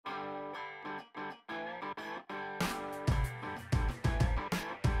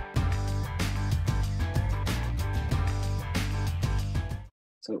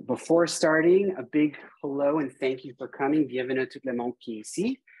So before starting, a big hello and thank you for coming. Bienvenue à tout le monde qui est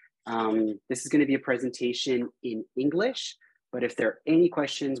ici. This is going to be a presentation in English, but if there are any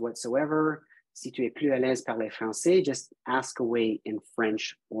questions whatsoever, si tu es plus à l'aise parler français, just ask away in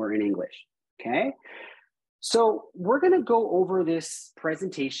French or in English, okay? So we're going to go over this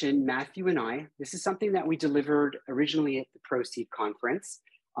presentation, Matthew and I. This is something that we delivered originally at the Proceed conference,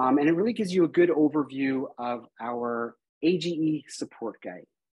 and it really gives you a good overview of our AGE support guide.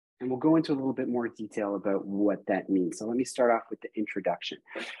 And we'll go into a little bit more detail about what that means. So let me start off with the introduction.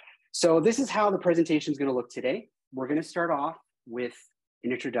 So this is how the presentation is going to look today. We're going to start off with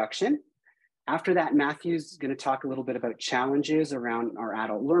an introduction. After that, Matthew's going to talk a little bit about challenges around our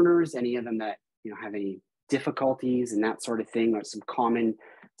adult learners, any of them that have any difficulties and that sort of thing, or some common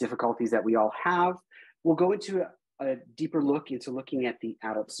difficulties that we all have. We'll go into a deeper look into looking at the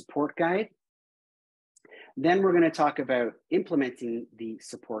adult support guide. Then we're going to talk about implementing the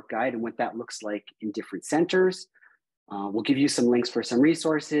support guide and what that looks like in different centers. We'll give you some links for some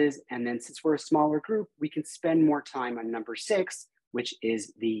resources. And then since we're a smaller group, we can spend more time on number 6, which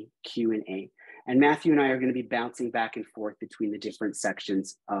is the Q&A. And Matthew and I are going to be bouncing back and forth between the different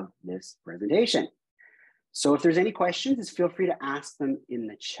sections of this presentation. So if there's any questions, just feel free to ask them in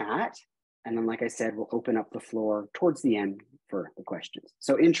the chat. And then, like I said, we'll open up the floor towards the end for the questions.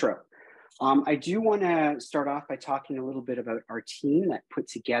 So intro. I do want to start off by talking a little bit about our team that put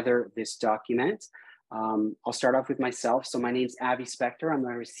together this document. I'll start off with myself. So my name's Spector. I'm a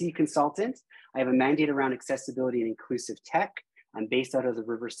RECIT consultant. I have a mandate around accessibility and inclusive tech. I'm based out of the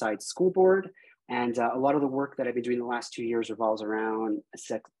Riverside School Board. And a lot of the work that I've been doing the last 2 years revolves around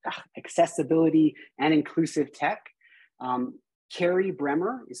accessibility and inclusive tech. Carrie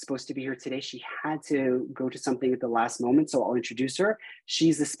Bremer is supposed to be here today. She had to go to something at the last moment, so I'll introduce her.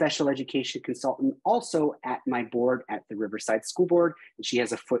 She's a special education consultant also at my board at the Riverside School Board, and she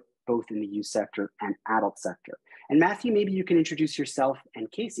has a foot both in the youth sector and adult sector. And Matthew, maybe you can introduce yourself and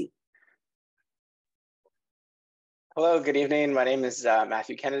Casey. Hello, good evening. My name is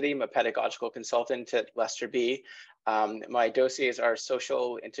Matthew Kennedy. I'm a pedagogical consultant at Lester B. My dossiers are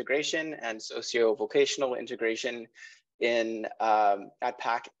social integration and socio-vocational integration at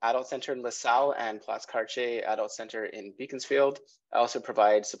PAC Adult Center in LaSalle and Place Cartier Adult Center in Beaconsfield. I also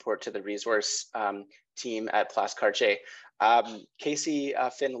provide support to the resource team at Place Cartier. Casey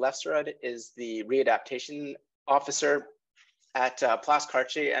Finn-Lefserud is the readaptation officer at Place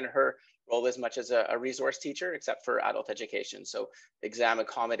Cartier, and her role as much as a resource teacher, except for adult education. So exam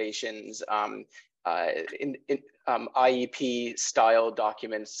accommodations, IEP style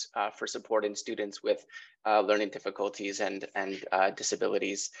documents for supporting students with learning difficulties and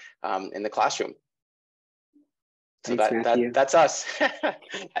disabilities in the classroom. So Thanks, that's us.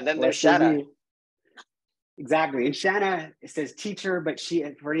 And then there's Shanna. Exactly. And Shanna, it says teacher, but she,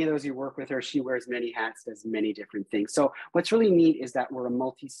 for any of those who work with her, she wears many hats, does many different things. So what's really neat is that we're a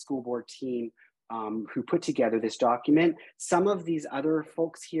multi-school board team who put together this document. Some of these other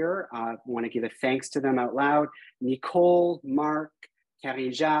folks here, want to give a thanks to them out loud. Nicole, Mark,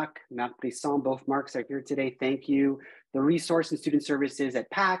 Karine Jacques, Marc Brisson, both Marks are here today. Thank you. The resource and student services at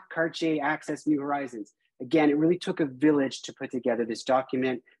PAC, Cartier, Access, New Horizons. Again, it really took a village to put together this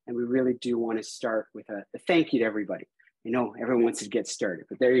document, and we really do want to start with a thank you to everybody. I know everyone wants to get started,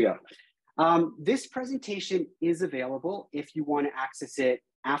 but there you go. This presentation is available if you want to access it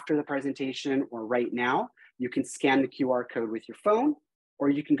after the presentation or right now. You can scan the QR code with your phone, or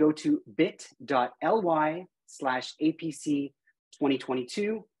you can go to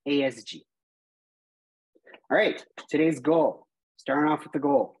bit.ly/APC2022 ASG. All right, today's goal, starting off with the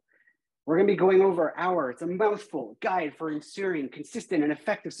goal. We're going to be going over it's a mouthful, guide for ensuring consistent and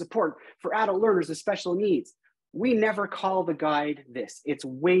effective support for adult learners with special needs. We never call the guide this. It's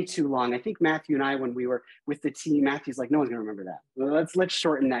way too long. I think Matthew and I, when we were with the team, Matthew's like, no one's going to remember that. Well, let's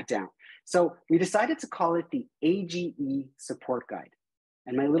shorten that down. So we decided to call it the AGE support guide.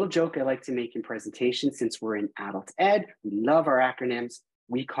 And my little joke I like to make in presentations, since we're in adult ed, we love our acronyms.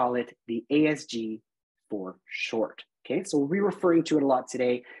 We call it the ASG for short. Okay, so we'll be referring to it a lot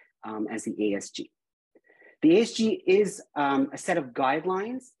today as the ASG. The ASG is a set of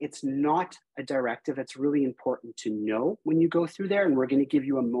guidelines. It's not a directive. That's really important to know when you go through there. And we're going to give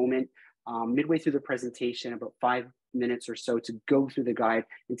you a moment midway through the presentation, about 5 minutes or so, to go through the guide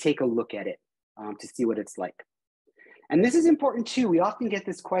and take a look at it to see what it's like. And this is important too. We often get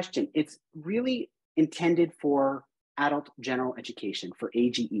this question. It's really intended for adult general education, for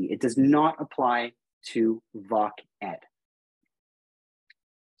AGE. It does not apply to Voc Ed.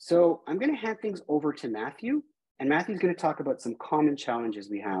 So I'm going to hand things over to Matthew, and Matthew's going to talk about some common challenges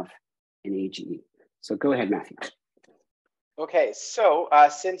we have in AGE. So go ahead, Matthew. Okay, so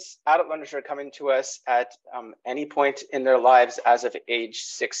since adult learners are coming to us at any point in their lives as of age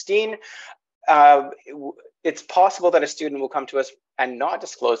 16, it's possible that a student will come to us and not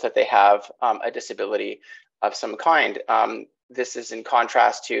disclose that they have a disability of some kind. This is in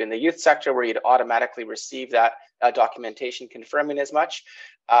contrast to in the youth sector, where you'd automatically receive that documentation confirming as much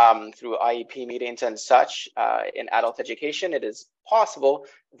through IEP meetings and such. In adult education, it is possible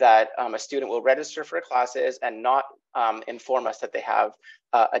that a student will register for classes and not inform us that they have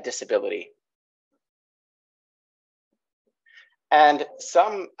a disability. And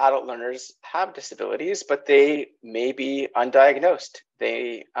some adult learners have disabilities, but they may be undiagnosed.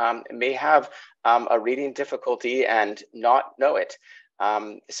 They may have a reading difficulty and not know it.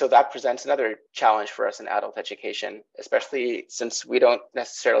 So that presents another challenge for us in adult education, especially since we don't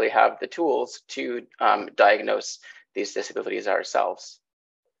necessarily have the tools to diagnose these disabilities ourselves.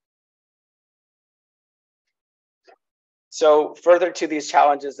 So further to these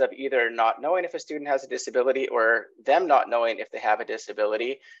challenges of either not knowing if a student has a disability or them not knowing if they have a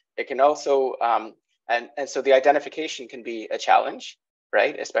disability, it can also, and so the identification can be a challenge,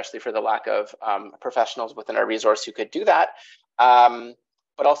 right? Especially for the lack of professionals within our resource who could do that,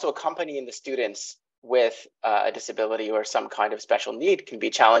 but also accompanying the students with a disability or some kind of special need can be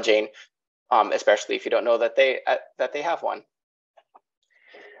challenging, especially if you don't know that they have one.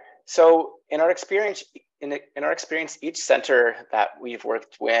 So in our experience, each center that we've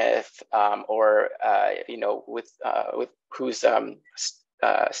worked with, or with whose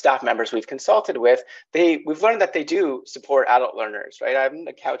staff members we've consulted with, we've learned that they do support adult learners, right? I haven't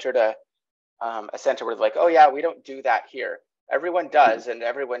encountered a center where like, oh yeah, we don't do that here. Everyone does, and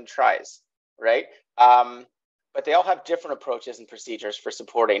everyone tries, right? But they all have different approaches and procedures for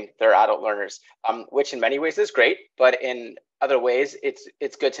supporting their adult learners, which in many ways is great, but in other ways,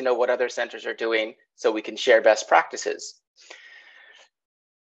 it's good to know what other centers are doing so we can share best practices.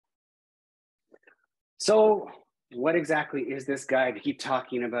 So what exactly is this guide? We keep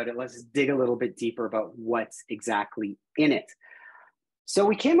talking about it. Let's dig a little bit deeper about what's exactly in it. So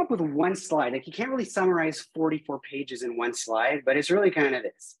we came up with one slide. Like, you can't really summarize 44 pages in one slide, but it's really kind of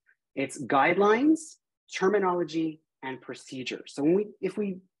this. It's guidelines, terminology, and procedure. So if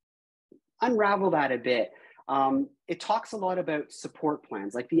we unravel that a bit, it talks a lot about support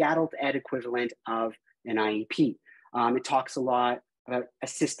plans, like the adult ed equivalent of an IEP. It talks a lot about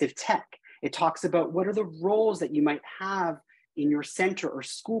assistive tech. It talks about what are the roles that you might have in your center or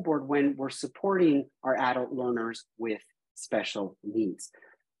school board when we're supporting our adult learners with special needs.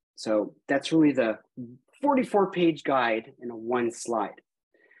 So that's really the 44-page guide in a one slide.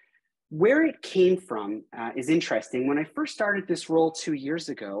 Where it came from is interesting. When I first started this role 2 years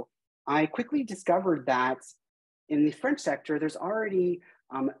ago, I quickly discovered that in the French sector, there's already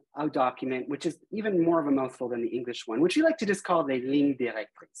a document, which is even more of a mouthful than the English one, which we like to just call the ligne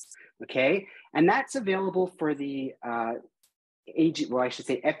directrice, okay? And that's available for the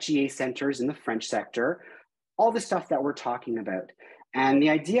FGA centers in the French sector, all the stuff that we're talking about. And the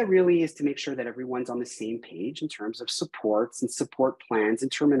idea really is to make sure that everyone's on the same page in terms of supports and support plans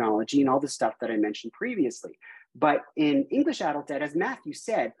and terminology and all the stuff that I mentioned previously. But in English Adult Ed, as Matthew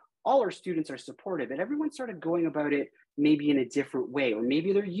said, all our students are supported, but everyone started going about it maybe in a different way, or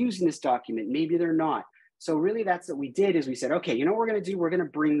maybe they're using this document, maybe they're not. So really that's what we did, is we said, okay, you know what we're gonna do? We're gonna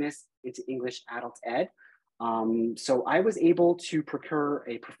bring this into English Adult Ed. So I was able to procure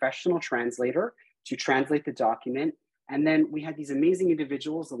a professional translator to translate the document. And then we had these amazing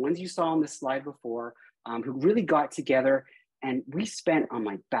individuals, the ones you saw on the slide before, who really got together, and we spent on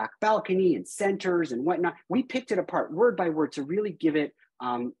my back balcony and centers and whatnot. We picked it apart word by word to really give it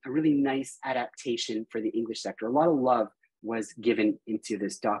a really nice adaptation for the English sector. A lot of love was given into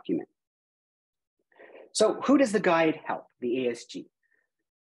this document. So who does the guide help? The ASG.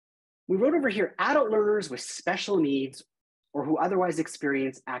 We wrote over here, adult learners with special needs or who otherwise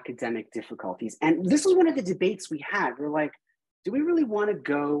experience academic difficulties. And this is one of the debates we had. We're like, do we really want to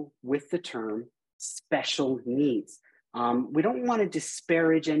go with the term special needs? We don't want to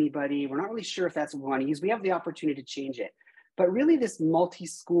disparage anybody. We're not really sure if that's what we want to use. We have the opportunity to change it. But really this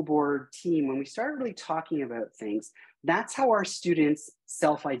multi-school board team, when we started really talking about things, that's how our students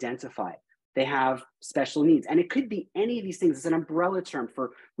self-identify. They have special needs. And it could be any of these things. It's an umbrella term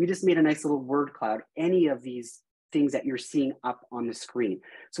for, we just made a nice little word cloud, any of these things that you're seeing up on the screen.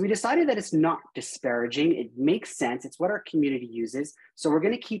 So we decided that it's not disparaging. It makes sense. It's what our community uses. So we're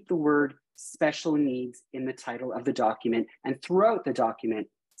going to keep the word special needs in the title of the document and throughout the document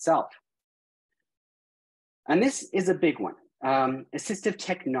itself. And this is a big one, assistive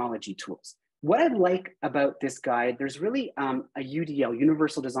technology tools. What I like about this guide, there's really a UDL,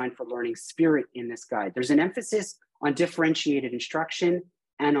 Universal Design for Learning spirit in this guide. There's an emphasis on differentiated instruction,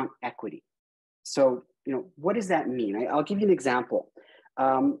 and on equity. So, what does that mean? I'll give you an example.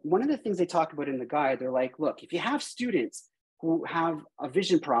 One of the things they talk about in the guide, they're like, look, if you have students who have a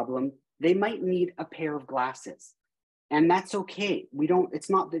vision problem, they might need a pair of glasses. And that's okay. It's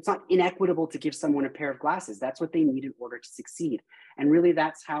not inequitable to give someone a pair of glasses. That's what they need in order to succeed. And really,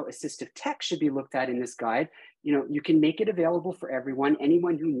 that's how assistive tech should be looked at in this guide. You can make it available for everyone.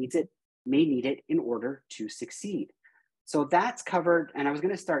 Anyone who needs it may need it in order to succeed. So that's covered. And I was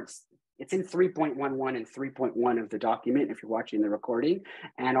going to start, it's in 3.11 and 3.1 of the document, if you're watching the recording,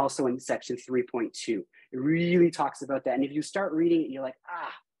 and also in section 3.2. It really talks about that. And if you start reading it, you're like,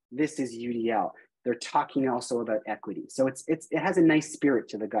 this is UDL. They're talking also about equity. So it has a nice spirit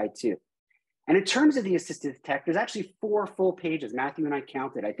to the guide too. And in terms of the assistive tech, there's actually 4 full pages. Matthew and I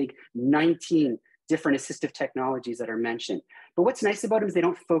counted, I think 19 different assistive technologies that are mentioned. But what's nice about them is they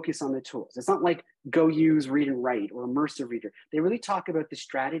don't focus on the tools. It's not like go use, read and write or immersive reader. They really talk about the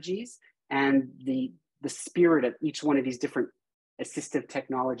strategies and the spirit of each one of these different assistive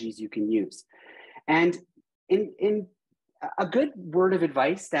technologies you can use. And in a good word of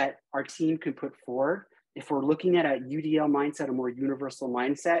advice that our team can put forward, if we're looking at a UDL mindset, a more universal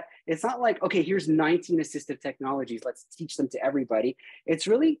mindset, it's not like, okay, here's 19 assistive technologies, let's teach them to everybody. It's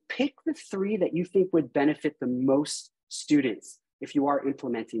really pick the 3 that you think would benefit the most students if you are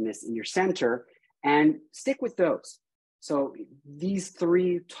implementing this in your center, and stick with those. So these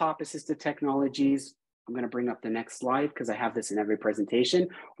 3 top assistive technologies, I'm going to bring up the next slide because I have this in every presentation.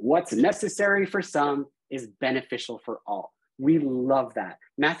 What's necessary for some is beneficial for all. We love that.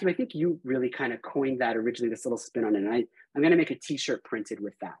 Matthew, I think you really kind of coined that originally, this little spin on it. And I'm going to make a t-shirt printed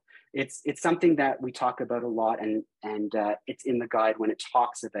with that. It's something that we talk about a lot, and it's in the guide when it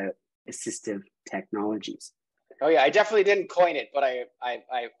talks about assistive technologies. Oh yeah, I definitely didn't coin it, but I've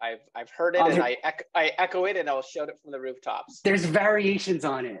heard it, and I echo it, and I'll shout it from the rooftops. There's variations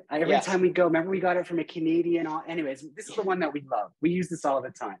on it. Every time we go, remember we got it from a Canadian. Anyways, this is the one that we love. We use this all the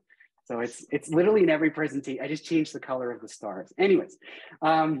time. So it's literally in every presentation. I just changed the color of the stars. Anyways,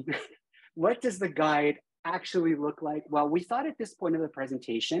 what does the guide actually look like? Well, we thought at this point of the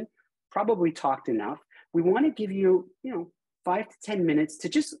presentation, probably talked enough. We want to give you, 5 to 10 minutes to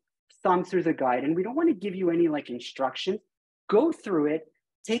just thumb through the guide. And we don't want to give you any instruction. Go through it,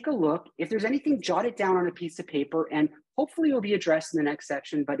 take a look. If there's anything, jot it down on a piece of paper, and hopefully it'll be addressed in the next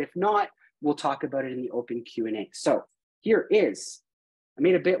section. But if not, we'll talk about it in the open Q&A. So here is, I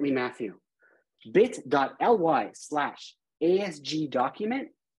made a bit.ly, Matthew, bit.ly/ASG document,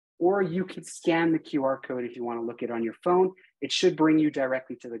 or you can scan the QR code if you want to look it on your phone. It should bring you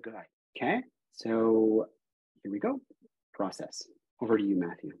directly to the guide. Okay, so here we go. Process. Over to you,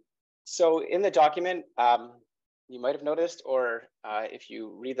 Matthew. So in the document, you might have noticed, or if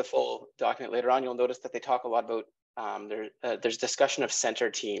you read the full document later on, you'll notice that they talk a lot about, there's discussion of center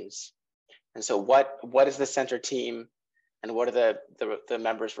teams. And so what is the center team, and what are the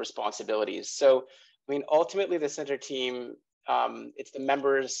members' responsibilities? So, I mean, ultimately the center team, it's the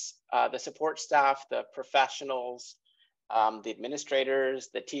members, the support staff, the professionals, the administrators,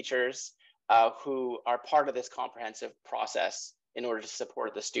 the teachers, who are part of this comprehensive process in order to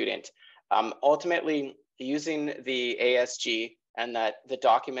support the student. Ultimately, using the ASG and that the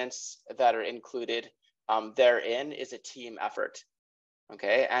documents that are included therein is a team effort.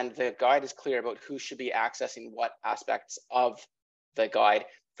 Okay, and the guide is clear about who should be accessing what aspects of the guide.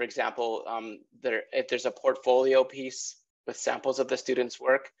 For example, if there's a portfolio piece with samples of the student's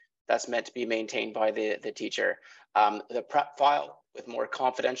work, that's meant to be maintained by the teacher. The prep file with more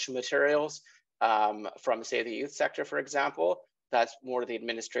confidential materials from, say, the youth sector, for example, that's more the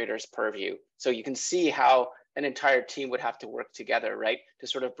administrator's purview. So you can see how an entire team would have to work together, right, to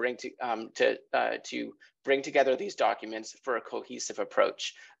sort of bring together these documents for a cohesive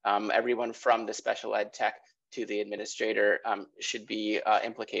approach. Everyone from the special ed tech to the administrator should be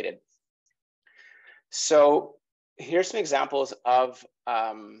implicated. So here's some examples of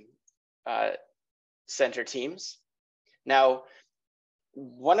center teams. Now,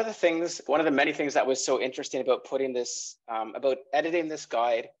 one of the many things that was so interesting about putting this, about editing this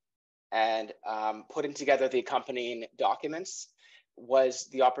guide and putting together the accompanying documents was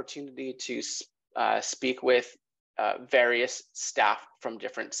the opportunity to speak with various staff from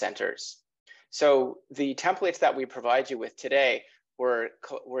different centers. So the templates that we provide you with today were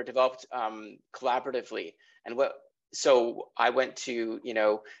developed collaboratively. And so I went to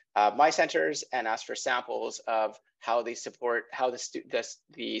my centers and asked for samples of how they support, how the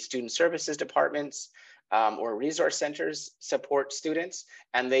student services departments or resource centers support students,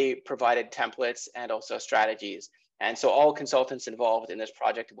 and they provided templates and also strategies. And so all consultants involved in this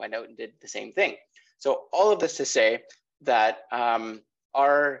project went out and did the same thing. So all of this to say that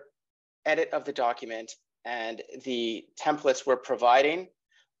our edit of the document and the templates we're providing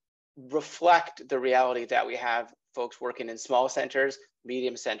reflect the reality that we have folks working in small centers,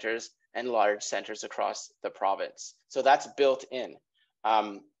 medium centers, and large centers across the province. So that's built in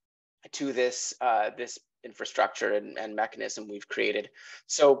to this, this infrastructure and mechanism we've created.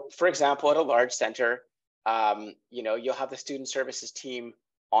 So for example, at a large center, you know, you'll have the student services team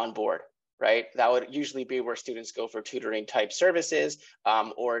on board, right? That would usually be where students go for tutoring type services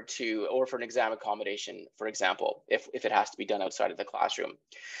or for an exam accommodation, for example, if it has to be done outside of the classroom.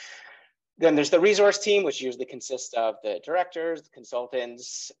 Then there's the resource team, which usually consists of the directors, the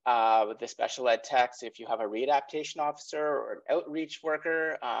consultants, the special ed techs. If you have a readaptation officer or an outreach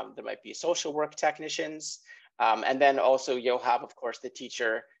worker, there might be social work technicians. And then also you'll have, of course, the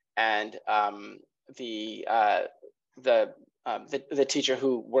teacher and the teacher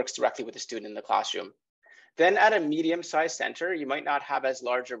who works directly with the student in the classroom. Then at a medium-sized center, you might not have as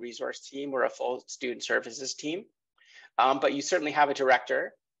large a resource team or a full student services team, but you certainly have a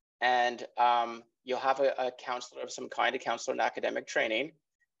director, and you'll have a counselor of some kind, a counselor in academic training,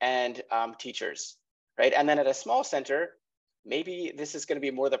 and teachers, right? And then at a small center, maybe this is going to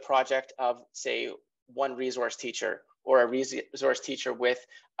be more the project of, say, one resource teacher or a resource teacher with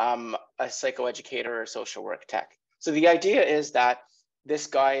a psychoeducator or social work tech. So the idea is that this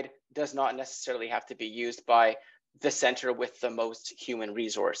guide does not necessarily have to be used by the center with the most human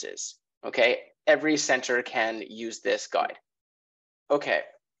resources, okay? Every center can use this guide. Okay,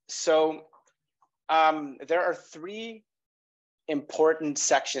 so there are three important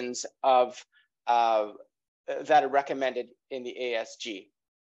sections of that are recommended in the ASG.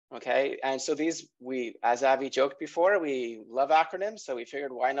 Okay, and so these, as Avi joked before, we love acronyms, so we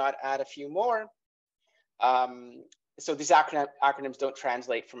figured why not add a few more. So these acronyms don't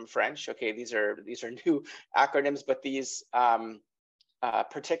translate from French. Okay, these are new acronyms, but these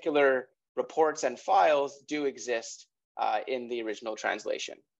particular reports and files do exist in the original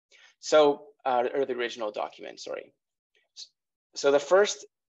translation. So, or the original document, sorry. So the first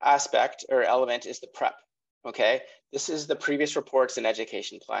aspect or element is the prep. Okay, this is the previous reports and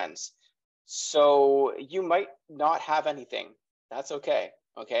education plans. So you might not have anything. That's okay.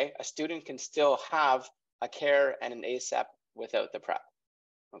 Okay, a student can still have a care and an ASEP without the prep.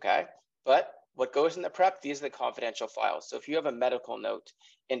 Okay, but what goes in the prep, these are the confidential files. So if you have a medical note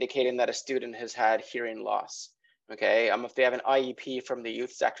indicating that a student has had hearing loss, okay, if they have an IEP from the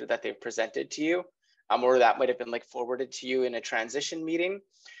youth sector that they've presented to you, or that might have been like forwarded to you in a transition meeting,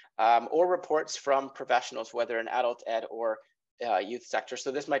 or reports from professionals, whether in adult ed or youth sector.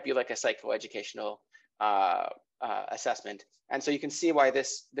 So this might be like a psychoeducational assessment. And so you can see why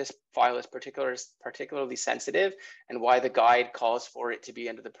this file is particularly sensitive and why the guide calls for it to be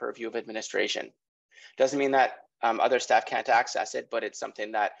under the purview of administration. Doesn't mean that other staff can't access it, but it's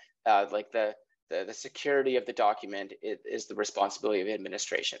something that like the security of the document is the responsibility of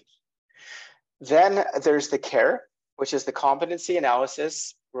administration. Then there's the CARE, which is the competency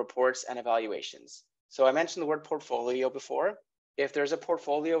analysis, reports, and evaluations. So I mentioned the word portfolio before. If there's a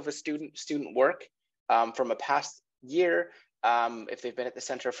portfolio of a student work from a past year, if they've been at the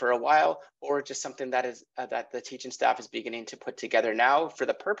center for a while, or just something that is that the teaching staff is beginning to put together now for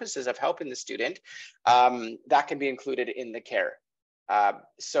the purposes of helping the student, that can be included in the CARE.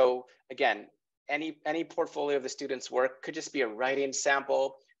 So again, any portfolio of the student's work could just be a writing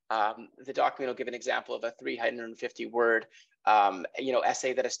sample. The document will give an example of a 350-word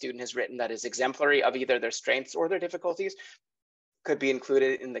essay that a student has written that is exemplary of either their strengths or their difficulties, could be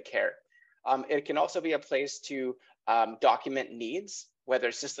included in the CARE. It can also be a place to document needs, whether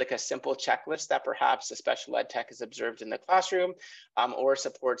it's just like a simple checklist that perhaps a special ed tech has observed in the classroom, or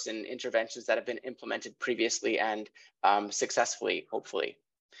supports and interventions that have been implemented previously and successfully, hopefully.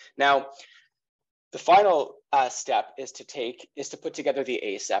 Now, the final step is to put together the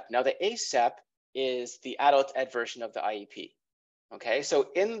ASEP. Now, the ASEP is the adult ed version of the IEP. Okay, so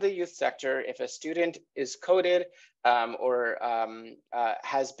in the youth sector, if a student is coded or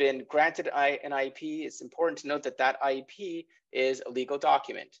has been granted an IEP, it's important to note that that IEP is a legal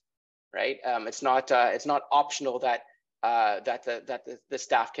document, right? It's not optional that the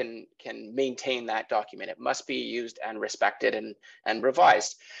staff can maintain that document. It must be used and respected and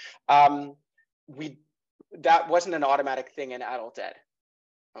revised. That wasn't an automatic thing in adult ed.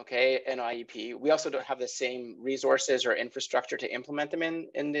 Okay, an IEP. We also don't have the same resources or infrastructure to implement them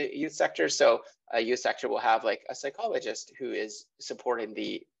in the youth sector. So a youth sector will have like a psychologist who is supporting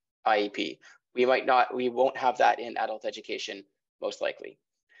the IEP. We won't have that in adult education, most likely.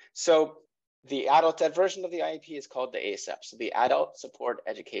 So the adult ed version of the IEP is called the ASEP, so the Adult Support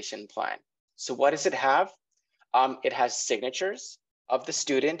Education Plan. So what does it have? It has signatures of the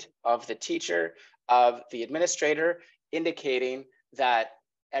student, of the teacher, of the administrator, indicating that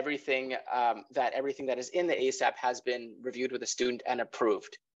everything that is in the ASEP has been reviewed with the student and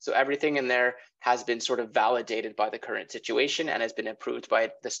approved. So everything in there has been sort of validated by the current situation and has been approved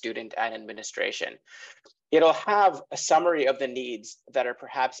by the student and administration. It'll have a summary of the needs that are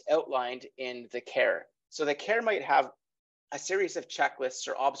perhaps outlined in the care. So the care might have a series of checklists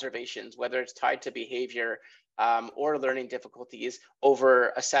or observations, whether it's tied to behavior or learning difficulties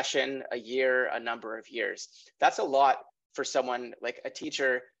over a session, a year, a number of years. That's a lot for someone like a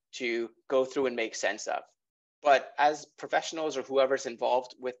teacher to go through and make sense of. But as professionals or whoever's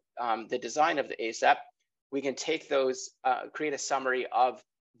involved with the design of the ASEP, we can take those, create a summary of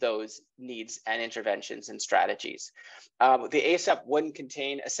those needs and interventions and strategies. The ASEP wouldn't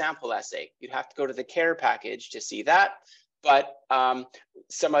contain a sample essay. You'd have to go to the care package to see that. But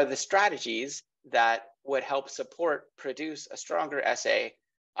some of the strategies that would help support produce a stronger essay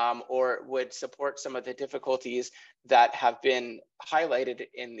or would support some of the difficulties that have been highlighted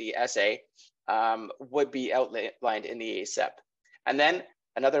in the essay would be outlined in the ASEP. And then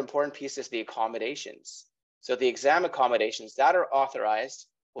another important piece is the accommodations. So the exam accommodations that are authorized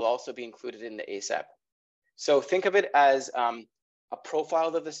will also be included in the ASEP. So think of it as a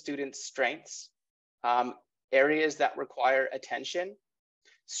profile of the student's strengths, areas that require attention,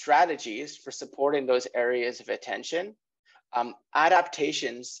 strategies for supporting those areas of attention,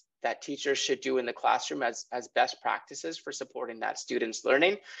 adaptations that teachers should do in the classroom as best practices for supporting that student's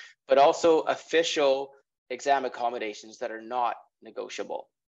learning, but also official exam accommodations that are not negotiable.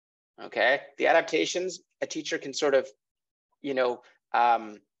 Okay, the adaptations, a teacher can sort of,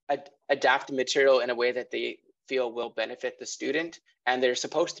 adapt the material in a way that they feel will benefit the student, and they're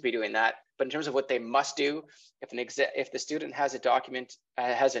supposed to be doing that. But in terms of what they must do, if the student has a document,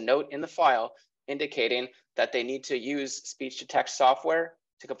 has a note in the file indicating that they need to use speech-to-text software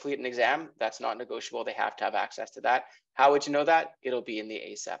to complete an exam, that's not negotiable. They have to have access to that. How would you know that? It'll be in the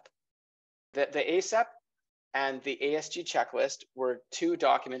ASEP. The ASEP and the ASG checklist were two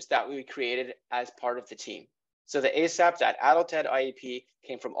documents that we created as part of the team. So the ASEP, that Adult Ed IEP,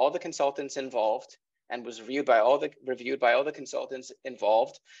 came from all the consultants involved and was reviewed by all the consultants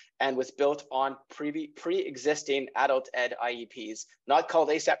involved, and was built on pre-existing Adult Ed IEPs, not called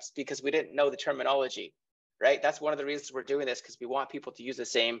ASEPs because we didn't know the terminology, right? That's one of the reasons we're doing this, because we want people to use the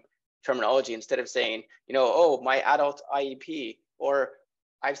same terminology instead of saying, oh, my adult IEP, or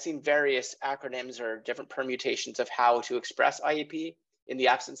I've seen various acronyms or different permutations of how to express IEP in the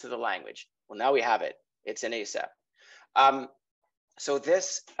absence of the language. Well, now we have it. It's an ASEP. So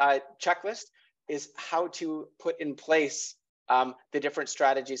this checklist is how to put in place the different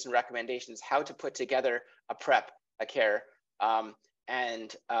strategies and recommendations, how to put together a prep, a care,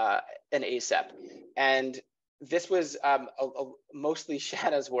 and an ASEP. And this was mostly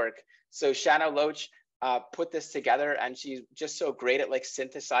Shanna's work. So Shanna Loach put this together, and she's just so great at like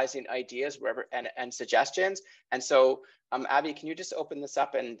synthesizing ideas wherever and suggestions. And so Abby, can you just open this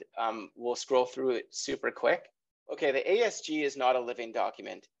up and we'll scroll through it super quick. Okay, the ASG is not a living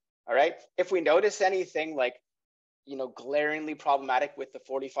document. All right, if we notice anything like, glaringly problematic with the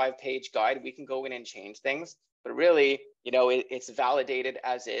 45-page guide, we can go in and change things. But really, it's validated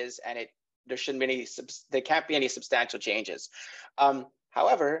as is, and there can't be any substantial changes.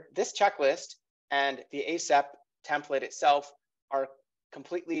 However, this checklist and the ASEP template itself are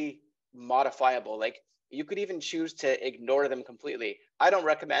completely modifiable. Like, you could even choose to ignore them completely. I don't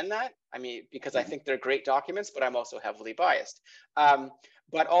recommend that. I mean, because I think they're great documents, but I'm also heavily biased.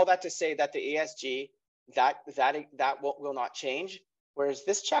 But all that to say that the ASG, that will not change, whereas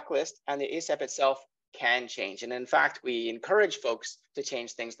this checklist and the ASEP itself can change. And in fact, we encourage folks to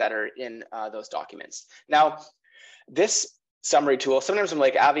change things that are in those documents. Now, this summary tool, sometimes I'm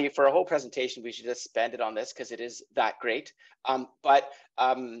like, Avi, for a whole presentation, we should just spend it on this because it is that great. But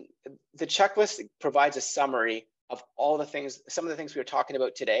the checklist provides a summary of all the things, some of the things we were talking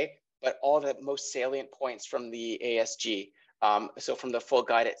about today, but all the most salient points from the ASG. So from the full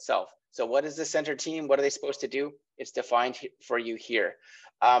guide itself. So what is the center team? What are they supposed to do? It's defined for you here.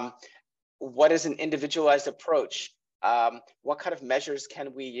 What is an individualized approach? What kind of measures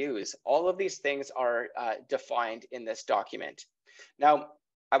can we use? All of these things are defined in this document. Now,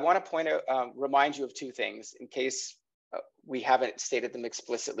 I want to point out, remind you of two things in case we haven't stated them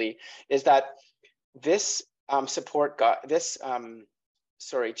explicitly, is that this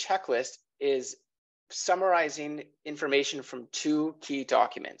checklist is summarizing information from two key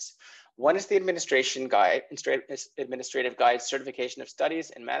documents. One is the administrative guide, certification of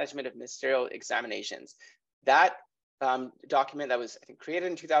studies and management of ministerial examinations. That document that was, I think, created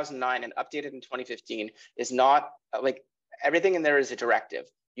in 2009 and updated in 2015 is not like everything in there is a directive.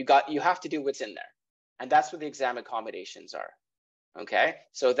 You have to do what's in there. And that's what the exam accommodations are. Okay,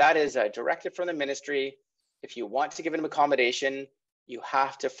 so that is a directive from the ministry. If you want to give an accommodation, you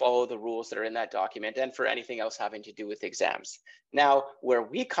have to follow the rules that are in that document and for anything else having to do with exams. Now, where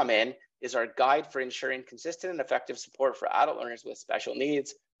we come in is our guide for ensuring consistent and effective support for adult learners with special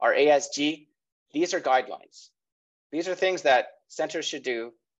needs, our ASG. These are guidelines. These are things that centers should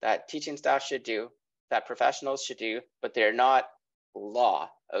do, that teaching staff should do, that professionals should do, but they're not law,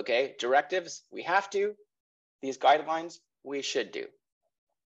 okay? Directives, we have to. These guidelines, we should do.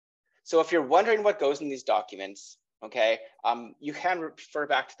 So if you're wondering what goes in these documents, okay, you can refer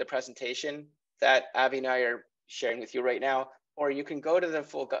back to the presentation that Avi and I are sharing with you right now, or you can go to the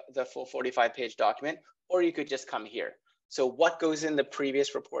full 45-page document, or you could just come here. So what goes in the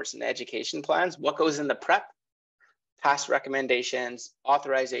previous reports and education plans? What goes in the prep? Past recommendations,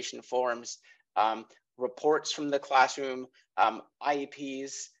 authorization forms, reports from the classroom,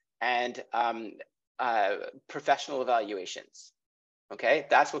 IEPs, and professional evaluations. Okay,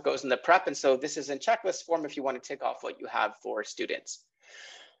 that's what goes in the prep. And so this is in checklist form if you want to tick off what you have for students.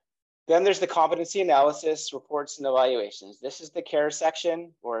 Then there's the competency analysis, reports and evaluations. This is the care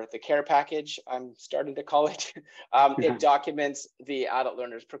section, or the care package, I'm starting to call it. It documents the adult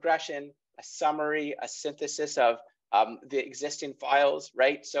learner's progression, a summary, a synthesis of the existing files,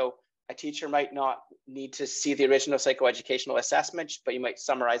 right? So a teacher might not need to see the original psychoeducational assessment, but you might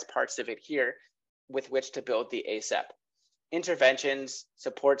summarize parts of it here with which to build the ASEP. Interventions,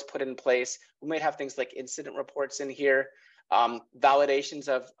 supports put in place. We might have things like incident reports in here, validations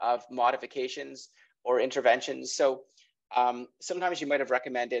of modifications or interventions. So sometimes you might have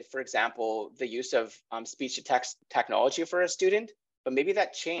recommended, for example, the use of speech-to-text technology for a student, but maybe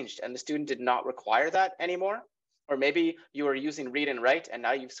that changed and the student did not require that anymore. Or maybe you were using read and write and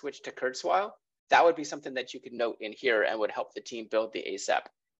now you've switched to Kurzweil. That would be something that you could note in here and would help the team build the ASEP.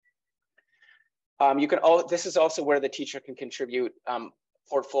 This is also where the teacher can contribute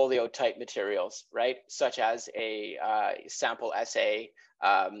portfolio type materials, right? Such as a sample essay,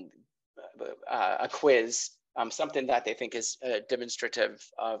 a quiz, something that they think is demonstrative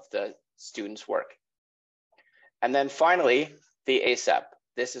of the student's work. And then finally, the ASEP.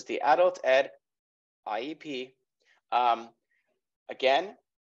 This is the Adult Ed IEP. Again,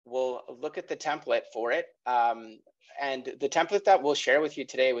 we'll look at the template for it. And the template that we'll share with you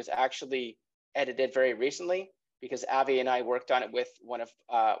today was actually edited very recently because Avi and I worked on it with one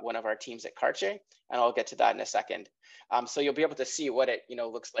of our teams at Karche, and I'll get to that in a second. So you'll be able to see what it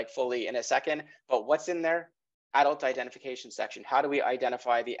looks like fully in a second. But what's in there? Adult identification section. How do we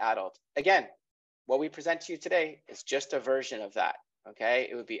identify the adult? Again, what we present to you today is just a version of that. Okay,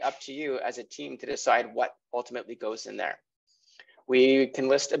 it would be up to you as a team to decide what ultimately goes in there. We can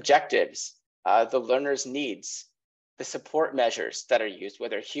list objectives, the learner's needs, the support measures that are used,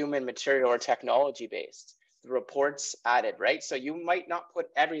 whether human, material, or technology based, the reports added, right? So you might not put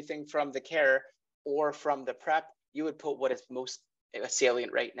everything from the care or from the prep. You would put what is most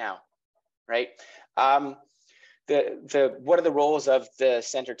salient right now, right? What are the roles of the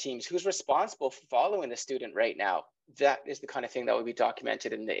center teams? Who's responsible for following the student right now? That is the kind of thing that would be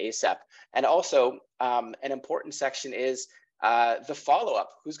documented in the ASEP. And also an important section is the follow-up.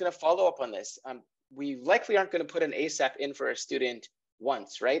 Who's going to follow up on this? We likely aren't going to put an ASEP in for a student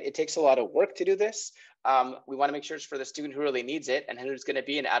once, right? It takes a lot of work to do this. We want to make sure it's for the student who really needs it and who's going to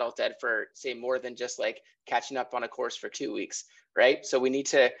be in adult ed for, say, more than just like catching up on a course for 2 weeks, right? So we need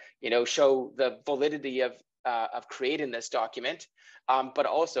to, show the validity of creating this document, but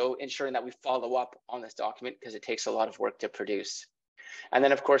also ensuring that we follow up on this document because it takes a lot of work to produce. And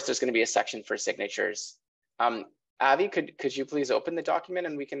then, of course, there's going to be a section for signatures. Avi, could you please open the document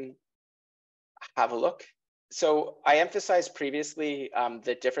and we can have a look? So I emphasized previously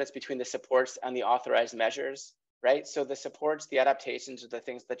the difference between the supports and the authorized measures, right? So the supports, the adaptations are the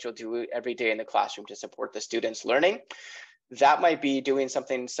things that you'll do every day in the classroom to support the students' learning. That might be doing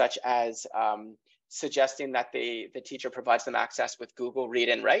something such as suggesting that the teacher provides them access with Google Read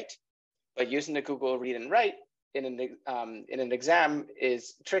and Write, but using the Google Read and Write in an exam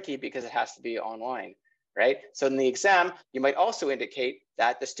is tricky because it has to be online, right? So in the exam, you might also indicate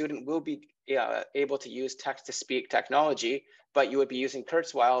that the student will be able to use text-to-speak technology, but you would be using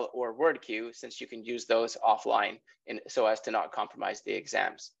Kurzweil or WordQ since you can use those offline so as to not compromise the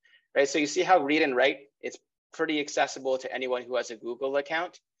exams, right? So you see how Read and Write is pretty accessible to anyone who has a Google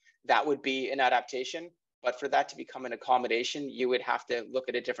account. That would be an adaptation, but for that to become an accommodation, you would have to look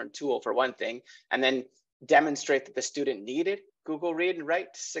at a different tool for one thing, and then demonstrate that the student needed Google Read and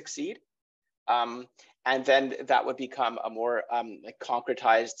Write to succeed. And then that would become a more like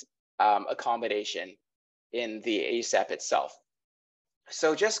concretized accommodation in the ASEP itself.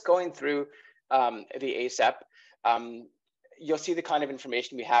 So just going through the ASEP, you'll see the kind of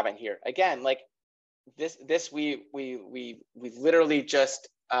information we have in here. Again, like this we literally just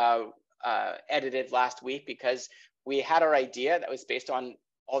edited last week because we had our idea that was based on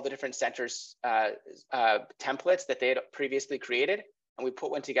all the different centers templates that they had previously created. And we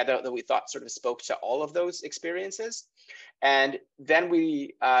put one together that we thought sort of spoke to all of those experiences. And then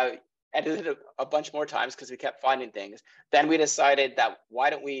we edited a bunch more times because we kept finding things. Then we decided that why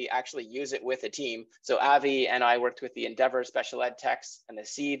don't we actually use it with a team? So Avi and I worked with the Endeavor special ed techs and the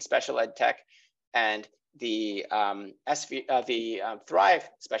Seed special ed tech and the Thrive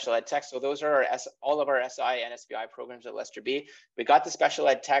special ed techs. So those are all of our SI and SVI programs at Lester B. We got the special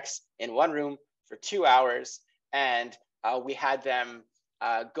ed techs in one room for 2 hours, and we had them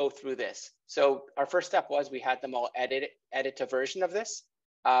go through this. So our first step was we had them all edit a version of this.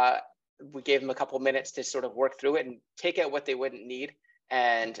 We gave them a couple minutes to sort of work through it and take out what they wouldn't need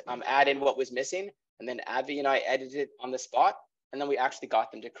and add in what was missing. And then Avi and I edited it on the spot. And then we actually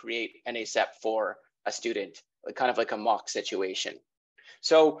got them to create an ASEP for a student, kind of like a mock situation.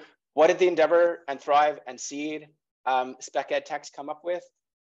 So what did the Endeavor and Thrive and Seed spec ed techs come up with?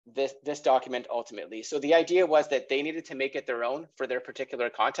 This document ultimately. So the idea was that they needed to make it their own for their particular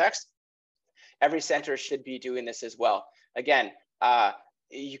context. Every center should be doing this as well. Again,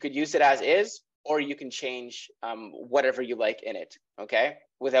 you could use it as is, or you can change whatever you like in it, okay?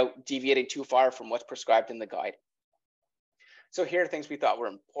 Without deviating too far from what's prescribed in the guide. So here are things we thought were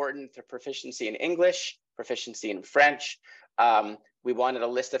important: the proficiency in English, proficiency in French. We wanted a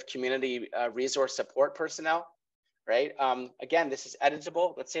list of community resource support personnel, right? Again, this is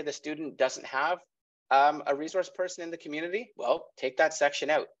editable. Let's say the student doesn't have a resource person in the community. Well, take that section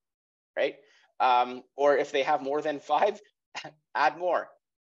out, right? Or if they have more than 5, add more.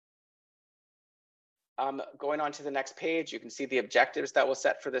 Going on to the next page, you can see the objectives that we'll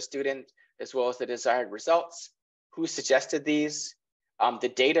set for the student, as well as the desired results, who suggested these, the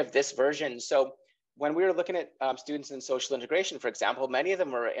date of this version. So when we were looking at students in social integration, for example, many of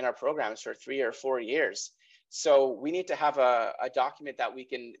them were in our programs for 3 or 4 years. So we need to have a document that we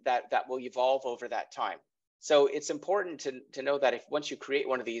can that will evolve over that time. So it's important to know that if once you create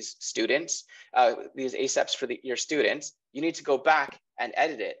one of these students, these ASEPs for your students, you need to go back and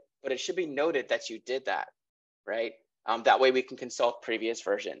edit it, but it should be noted that you did that, right? That way we can consult previous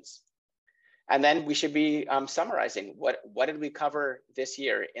versions. And then we should be summarizing what did we cover this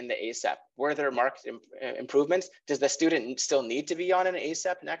year in the ASEP? Were there marked improvements? Does the student still need to be on an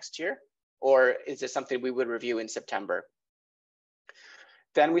ASEP next year? Or is it something we would review in September?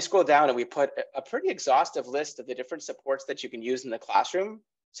 Then we scroll down and we put a pretty exhaustive list of the different supports that you can use in the classroom.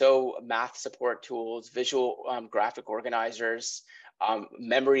 So math support tools, visual graphic organizers,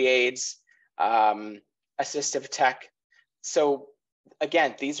 memory aids, assistive tech. So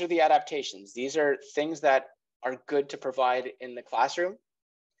again, these are the adaptations. These are things that are good to provide in the classroom,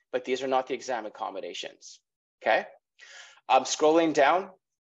 but these are not the exam accommodations, okay? Scrolling down,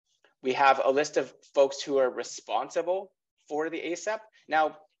 we have a list of folks who are responsible for the ASEP.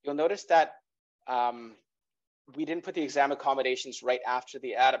 Now, you'll notice that we didn't put the exam accommodations right after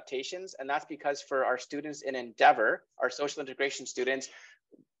the adaptations, and that's because for our students in Endeavor, our social integration students,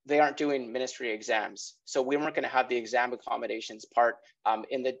 they aren't doing ministry exams. So we weren't going to have the exam accommodations part right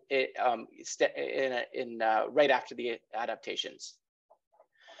after the adaptations.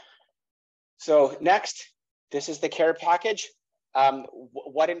 So next, this is the care package.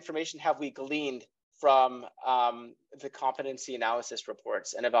 What information have we gleaned from the competency analysis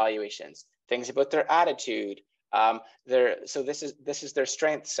reports and evaluations? Things about their attitude. So this is their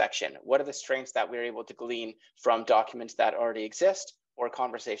strengths section. What are the strengths that we're able to glean from documents that already exist or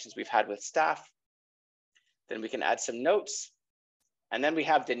conversations we've had with staff? Then we can add some notes. And then we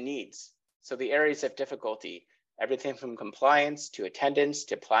have the needs. So the areas of difficulty, everything from compliance to attendance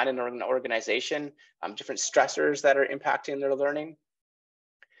to plan and organization, different stressors that are impacting their learning,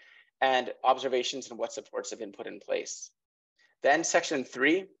 and observations and what supports have been put in place. Then section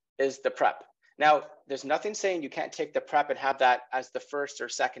 3 is the prep. Now, there's nothing saying you can't take the prep and have that as the first or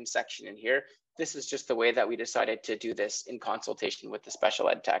second section in here. This is just the way that we decided to do this in consultation with the special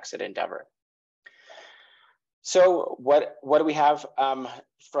ed techs at Endeavor. So what do we have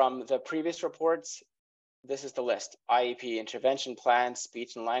from the previous reports? This is the list: IEP intervention plans,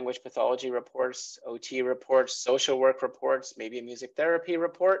 speech and language pathology reports, OT reports, social work reports, maybe a music therapy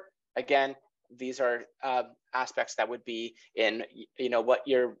report. Again, these are aspects that would be in what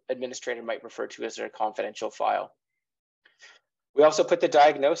your administrator might refer to as their confidential file. We also put the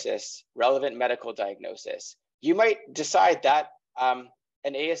diagnosis, relevant medical diagnosis. You might decide that an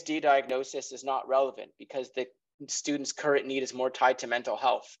ASD diagnosis is not relevant because the student's current need is more tied to mental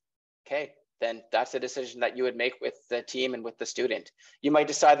health. Okay, then that's a decision that you would make with the team and with the student. You might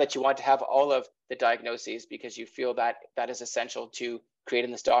decide that you want to have all of the diagnoses because you feel that that is essential to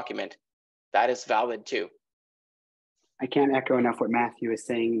creating this document. That is valid too. I can't echo enough what Matthew is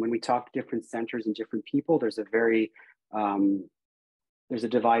saying. When we talk to different centers and different people, there's a very, there's a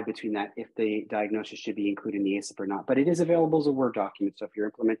divide between that, if the diagnosis should be included in the ASEP or not. But it is available as a Word document. So if you're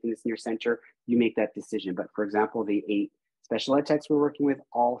implementing this in your center, you make that decision. But for example, the 8 special ed techs we're working with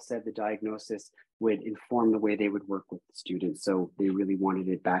all said the diagnosis would inform the way they would work with the students. So they really wanted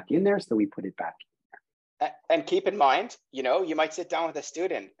it back in there, so we put it back in there. And keep in mind, you know, you might sit down with a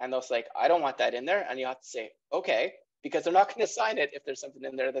student and they'll say, I don't want that in there. And you have to say, okay, because they're not going to sign it if there's something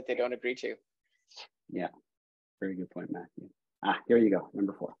in there that they don't agree to. Yeah, very good point, Matthew. Here you go,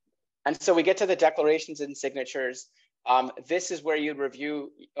 number 4. And so we get to the declarations and signatures. This is where you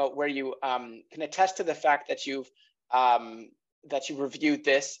review, where you can attest to the fact that you've reviewed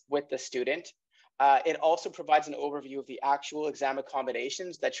this with the student. It also provides an overview of the actual exam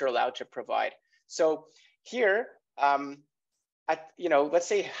accommodations that you're allowed to provide. So here, let's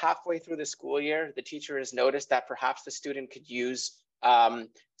say halfway through the school year, the teacher has noticed that perhaps the student could use some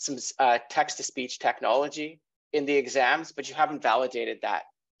text-to-speech technology in the exams, but you haven't validated that.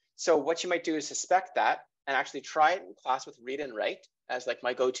 So what you might do is suspect that and actually try it in class with read and write as like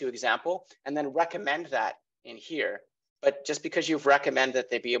my go-to example, and then recommend that in here. But just because you've recommended that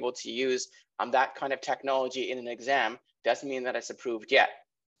they be able to use that kind of technology in an exam doesn't mean that it's approved yet.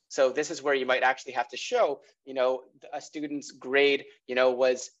 So this is where you might actually have to show, you know, a student's grade, you know,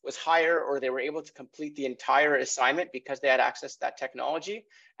 was higher, or they were able to complete the entire assignment because they had access to that technology.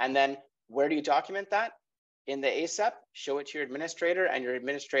 And then where do you document that? In the ASEP, show it to your administrator, and your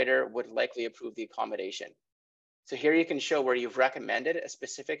administrator would likely approve the accommodation. So here you can show where you've recommended a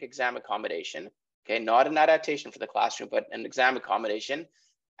specific exam accommodation, okay, not an adaptation for the classroom, but an exam accommodation,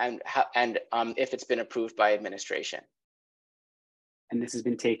 and if it's been approved by administration. And this has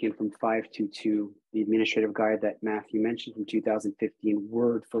been taken from 522, the administrative guide that Matthew mentioned from 2015,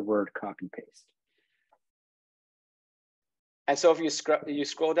 word for word copy paste. And so if you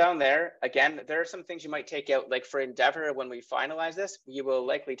scroll down there, again, there are some things you might take out. Like for Endeavour, when we finalize this, you will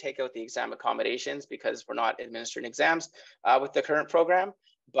likely take out the exam accommodations because we're not administering exams with the current program.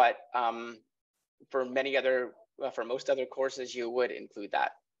 But for most other courses, you would include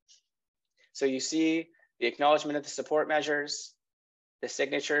that. So you see the acknowledgement of the support measures, the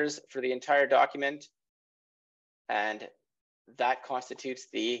signatures for the entire document, and that constitutes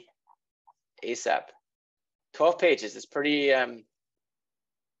the ASEP. 12 pages is pretty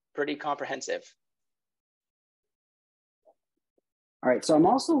comprehensive. All right, so I'm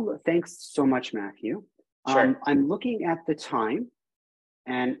also, thanks so much, Matthew. Sure. I'm looking at the time,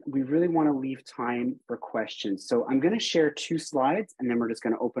 and we really want to leave time for questions. So I'm going to share 2 slides, and then we're just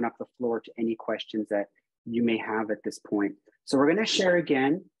going to open up the floor to any questions that you may have at this point. So we're going to share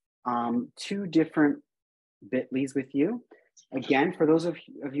again 2 different bit.lys with you. Again, for those of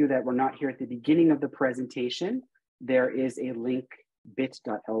you that were not here at the beginning of the presentation, there is a link,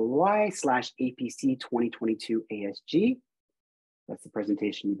 bit.ly/APC 2022 ASG. That's the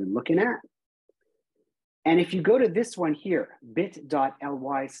presentation you've been looking at. And if you go to this one here,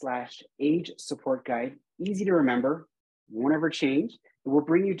 bit.ly/age support guide, easy to remember, won't ever change. It will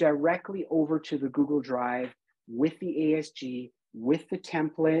bring you directly over to the Google Drive with the ASG, with the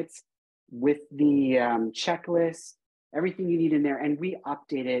templates, with the checklist, everything you need in there. And we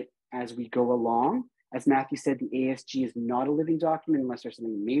update it as we go along. As Matthew said, the ASG is not a living document unless there's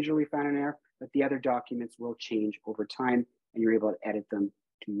something majorly found in there, but the other documents will change over time and you're able to edit them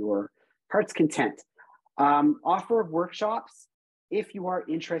to your heart's content. Offer of workshops. If you are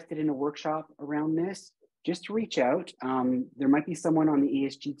interested in a workshop around this, just reach out. There might be someone on the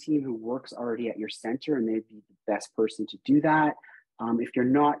ASG team who works already at your center, and they'd be the best person to do that. If you're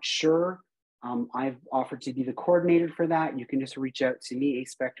not sure, I've offered to be the coordinator for that. You can just reach out to me,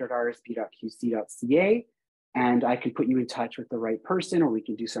 spector@rsb.qc.ca, and I can put you in touch with the right person, or we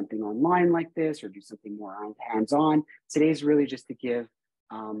can do something online like this, or do something more hands-on. Today's really just to give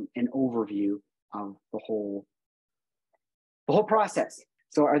an overview of the whole process.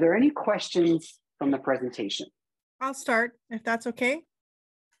 So are there any questions from the presentation? I'll start, if that's okay.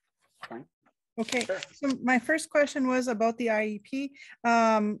 Fine. Okay, Sure. So my first question was about the IEP.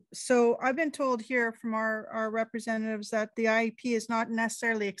 So I've been told here from our representatives that the IEP is not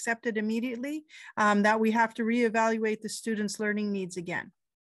necessarily accepted immediately, that we have to reevaluate the students' learning needs again.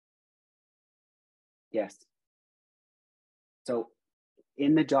 Yes. So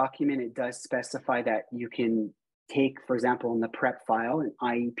in the document, it does specify that you can take, for example, in the prep file, an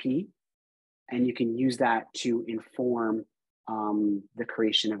IEP, and you can use that to inform the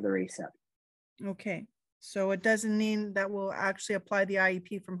creation of the RECIT. Okay, so it doesn't mean that we'll actually apply the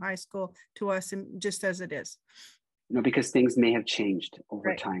IEP from high school to us just as it is. No, because things may have changed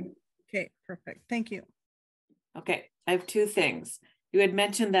over time. Okay, perfect. Thank you. Okay, I have two things. You had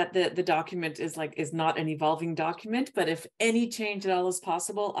mentioned that the document is not an evolving document, but if any change at all is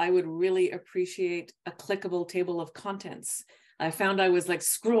possible, I would really appreciate a clickable table of contents. I found I was like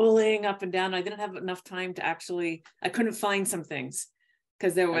scrolling up and down. I didn't have enough time to actually, I couldn't find some things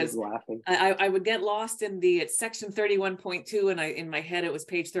because there was, I would get lost in it's section 31.2 and in my head it was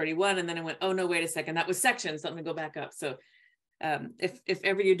page 31, and then I went, oh no, wait a second, that was sections. Let me go back up. So if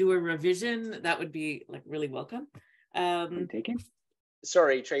ever you do a revision, that would be like really welcome.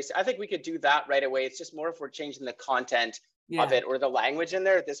 Sorry, Tracy, I think we could do that right away. It's just more if we're changing the content of it or the language in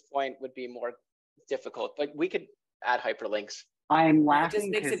there at this point would be more difficult, but we could add hyperlinks. I'm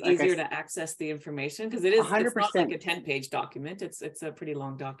laughing. It just makes it easier to access the information because it's not like a 10-page document. It's a pretty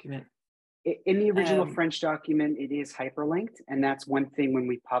long document. In the original French document, it is hyperlinked. And that's one thing when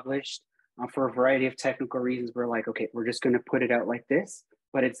we published for a variety of technical reasons, we're like, okay, we're just going to put it out like this.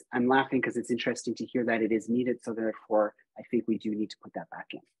 But I'm laughing because it's interesting to hear that it is needed. So therefore, I think we do need to put that back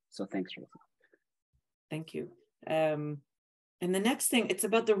in. So thanks, Tracy. Thank you. And the next thing, it's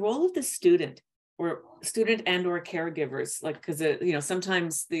about the role of the student or caregivers, like, because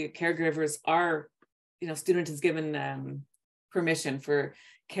sometimes the caregivers are, student is given permission for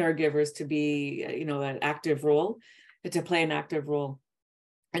caregivers to be, an active role, to play an active role.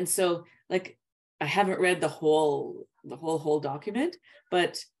 And so, like, I haven't read the whole document,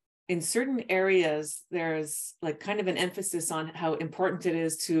 but in certain areas, there's like kind of an emphasis on how important it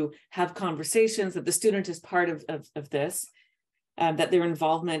is to have conversations, that the student is part of this, that their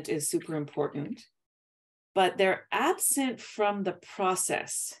involvement is super important, but they're absent from the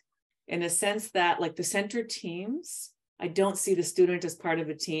process in a sense that, like, the center teams, I don't see the student as part of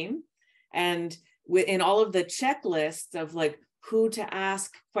a team. And in all of the checklists of like who to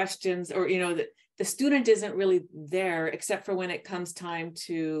ask questions, or, the student isn't really there except for when it comes time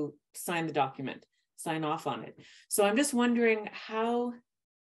to sign the document, sign off on it. So I'm just wondering how,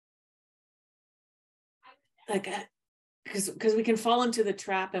 like, because we can fall into the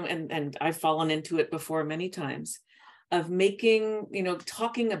trap, and I've fallen into it before many times, of making,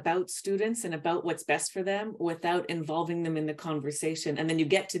 talking about students and about what's best for them without involving them in the conversation. And then you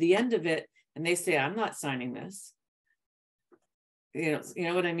get to the end of it and they say, I'm not signing this. You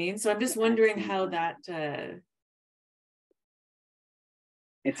know what I mean? So I'm just wondering how that...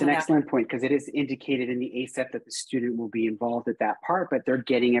 It's an excellent point, because it is indicated in the ASEP that the student will be involved at that part, but they're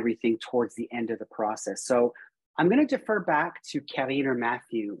getting everything towards the end of the process. So I'm going to defer back to Karine or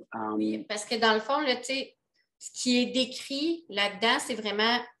Matthew. Oui, parce que dans le fond, là, ce qui est décrit là-dedans, c'est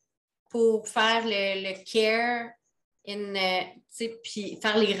vraiment pour faire le care, puis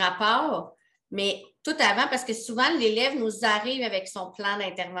faire les rapports, mais tout avant, parce que souvent, l'élève nous arrive avec son plan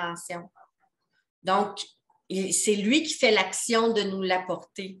d'intervention. Donc, c'est lui qui fait l'action de nous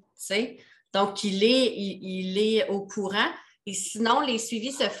l'apporter, tu sais. Donc, il est au courant. Et sinon, les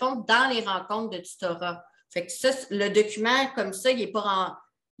suivis se font dans les rencontres de tutorat. Fait que ça, le document comme ça, il n'est pas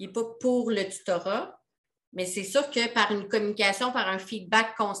pour le tutorat, mais c'est sûr que par une communication, par un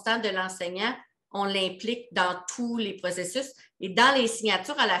feedback constant de l'enseignant, on l'implique dans tous les processus. Et dans les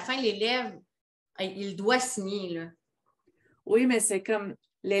signatures, à la fin, l'élève, il doit signer, là. Oui, mais c'est comme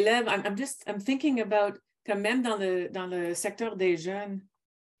l'élève, I'm thinking about, comme même dans le secteur des jeunes,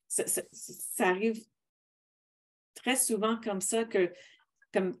 ça arrive très souvent comme ça,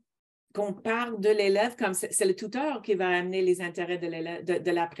 qu'on parle de l'élève comme c'est le tuteur qui va amener les intérêts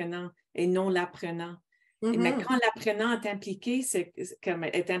de l'apprenant et non l'apprenant. Mm-hmm. Mais quand l'apprenant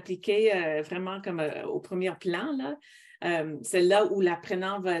est impliqué, vraiment comme au premier plan, là, c'est là où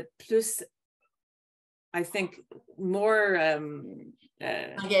l'apprenant va être plus, I think, more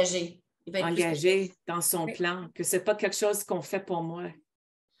engagé. Il va être engagé dans son plan, que ce n'est pas quelque chose qu'on fait pour moi.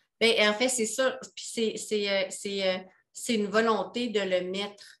 Bien, en fait, c'est ça. Puis c'est une volonté de le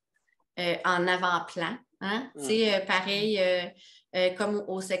mettre en avant-plan. Hein? Pareil comme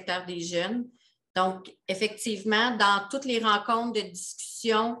au secteur des jeunes. Donc, effectivement, dans toutes les rencontres de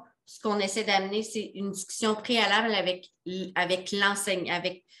discussion, ce qu'on essaie d'amener, c'est une discussion préalable avec l'enseignant,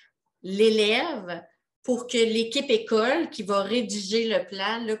 avec l'élève, pour que l'équipe école qui va rédiger le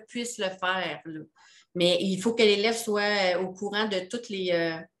plan là, puisse le faire. Là. Mais il faut que l'élève soit au courant de tous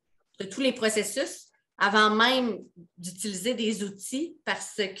les processus avant même d'utiliser des outils,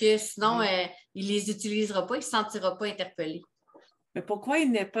 parce que sinon, il ne les utilisera pas, il ne se sentira pas interpellé. Mais pourquoi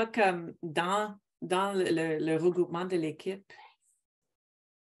il n'est pas comme dans le regroupement de l'équipe?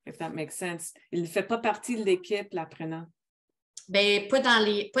 If that makes sense. Il ne fait pas partie de l'équipe, l'apprenant. Ben, pas dans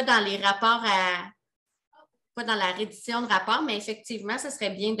les rapports pas dans la rédition de rapport, mais effectivement, ce serait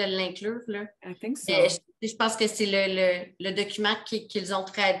bien de l'inclure, là. I think so. Je pense que c'est le document qu'ils ont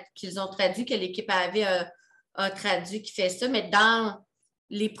traduit, que l'équipe a traduit, qui fait ça, mais dans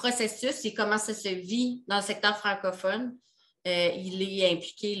les processus et comment ça se vit dans le secteur francophone, il est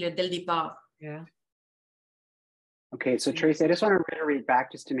impliqué là, dès le départ. Yeah. Okay, so Tracy, I just want to reiterate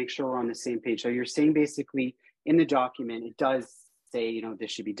back just to make sure we're on the same page. So you're saying basically in the document, it does say, you know,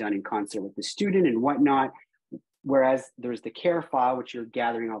 this should be done in concert with the student and whatnot, whereas there's the care file, which you're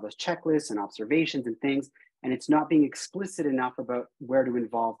gathering all those checklists and observations and things, and it's not being explicit enough about where to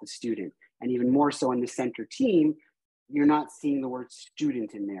involve the student. And even more so in the center team, you're not seeing the word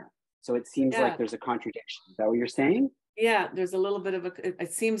student in there. So it seems like there's a contradiction. Is that what you're saying? Yeah, there's a little bit of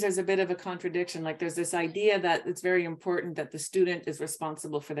it seems there's a bit of a contradiction. Like there's this idea that it's very important that the student is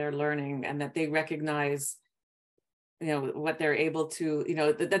responsible for their learning and that they recognize, you know, what they're able to, you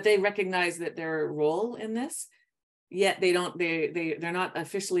know, that they recognize that their role in this, yet they're not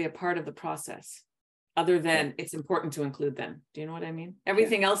officially a part of the process, other than it's important to include them. Do you know what I mean?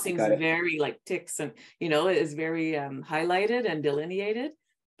 Everything else seems very like ticks and, you know, is very highlighted and delineated,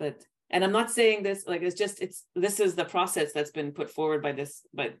 but. And I'm not saying this, like, this is the process that's been put forward by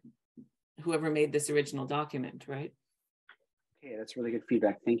whoever made this original document, right? Okay, that's really good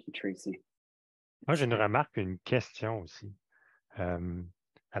feedback. Thank you, Tracy. Moi, j'ai une remarque, une question aussi.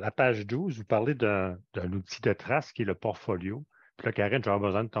 À la page 12, vous parlez d'un outil de trace qui est le portfolio. Puis là, Karine, j'aurais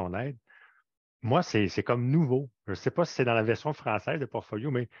besoin de ton aide. Moi, c'est comme nouveau. Je ne sais pas si c'est dans la version française de portfolio,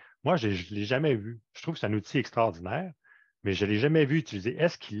 mais moi, je ne l'ai jamais vu. Je trouve que c'est un outil extraordinaire. Mais je ne l'ai jamais vu utiliser.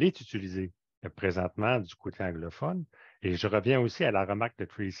 Est-ce qu'il est utilisé présentement du côté anglophone? Et je reviens aussi à la remarque de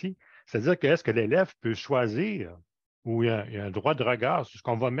Tracy, c'est-à-dire que est-ce que l'élève peut choisir ou il y a un droit de regard sur ce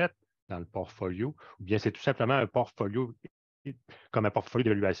qu'on va mettre dans le portfolio, ou bien c'est tout simplement un portfolio, comme un portfolio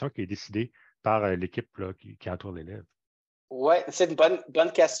d'évaluation qui est décidé par l'équipe qui entoure l'élève? Oui, c'est une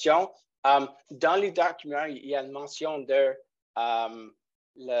bonne question. Dans les documents, il y a une mention de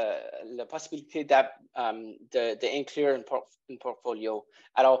la possibilité d'inclure un portfolio.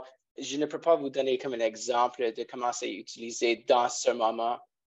 Alors, je ne peux pas vous donner comme un exemple de comment c'est utilisé dans ce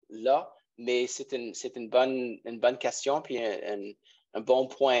moment-là, mais c'est une bonne question puis un bon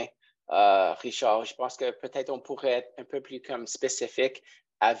point, Richard. Je pense que peut-être on pourrait être un peu plus comme spécifique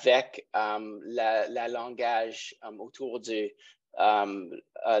avec la langage autour de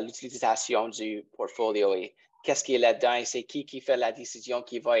l'utilisation du portfolio et qu'est-ce qui est là-dedans et c'est qui fait la décision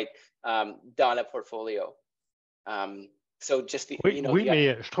qui va être dans le portfolio. Oui,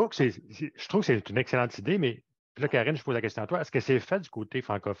 mais je trouve que c'est une excellente idée, mais là, Karine, je pose la question à toi. Est-ce que c'est fait du côté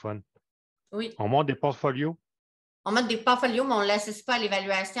francophone? Oui. On monte des portfolios? On monte des portfolios, mais on ne l'associe pas à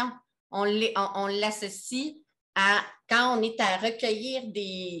l'évaluation. On l'associe à quand on est à recueillir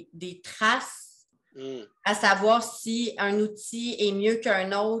des traces, à savoir si un outil est mieux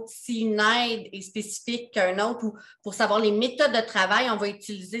qu'un autre, si une aide est spécifique qu'un autre, ou pour savoir les méthodes de travail, on va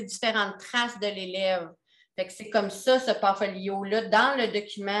utiliser différentes traces de l'élève. Fait que c'est comme ça, ce portfolio-là, dans le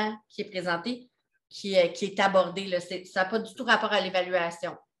document qui est présenté, qui est abordé. Là. Ça n'a pas du tout rapport à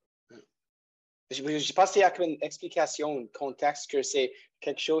l'évaluation. Je pense qu'il y a une explication, un contexte que c'est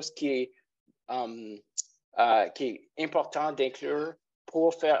quelque chose qui est important d'inclure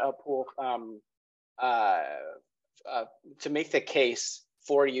pour to make the case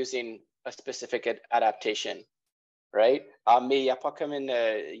for using a specific adaptation, right? Mais il n'y a pas comme une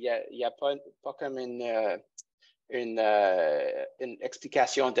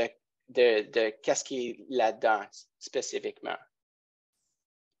explication de qu'est-ce qui est là-dedans spécifiquement.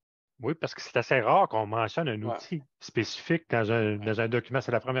 Oui, parce que c'est assez rare qu'on mentionne un outil spécifique dans un document.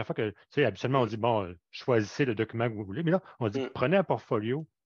 C'est la première fois que, tu sais, habituellement, on dit, bon, choisissez le document que vous voulez, mais là, on dit, prenez un portfolio.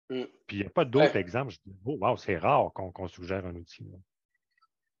 Puis il n'y a pas d'autres exemples. Je dis, oh, wow, c'est rare qu'on suggère un outil. Là.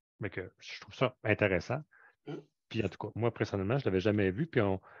 Mais que je trouve ça intéressant. Puis en tout cas, moi, personnellement, je ne l'avais jamais vu. Puis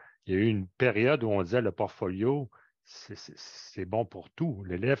il y a eu une période où on disait le portfolio, c'est bon pour tout.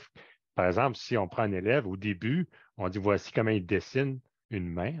 L'élève, par exemple, si on prend un élève au début, on dit voici comment il dessine une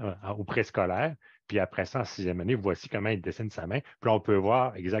main au préscolaire. Puis après ça, en 6e année, voici comment il dessine sa main. Puis là, on peut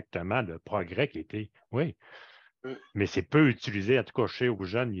voir exactement le progrès qui a été. Oui. Mais c'est peu utilisé, en tout cas chez aux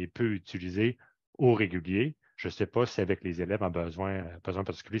jeunes, il est peu utilisé au régulier. Je ne sais pas si avec les élèves en besoin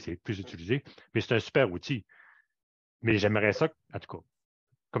particulier, c'est plus utilisé, mais c'est un super outil. Mais j'aimerais ça, en tout cas,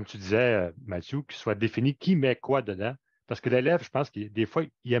 comme tu disais, Mathieu, qu'il soit défini qui met quoi dedans. Parce que l'élève, je pense que des fois,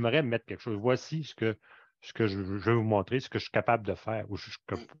 il aimerait mettre quelque chose. Voici ce que ce que je vais vous montrer, ce que je suis capable de faire ou ce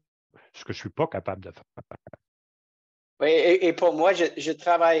que je ne suis pas capable de faire. Oui, et pour moi, je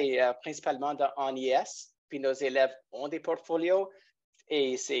travaille principalement en IS, puis nos élèves ont des portfolios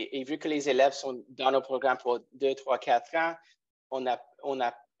et vu que les élèves sont dans nos programmes pour 2, 3, 4 ans, on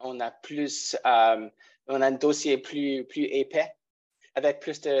a un dossier plus épais avec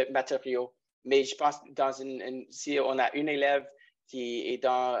plus de matériaux. Mais je pense si on a une élève qui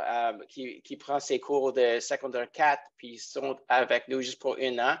prend ses cours de secondaire 4 puis sont avec nous juste pour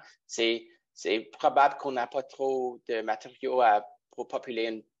 1 an, c'est probable qu'on n'a pas trop de matériaux pour populer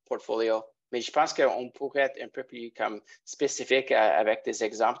un portfolio. Mais je pense qu'on pourrait être un peu plus spécifique avec des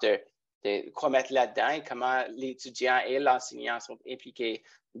exemples de quoi mettre là-dedans et comment l'étudiant et l'enseignant sont impliqués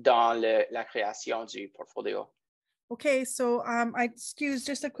dans la création du portfolio. Okay, so excuse,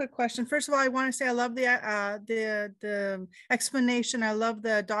 just a quick question. First of all, I want to say I love the explanation. I love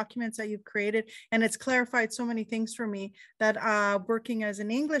the documents that you've created, and it's clarified so many things for me that working as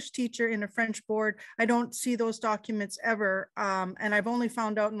an English teacher in a French board, I don't see those documents ever. And I've only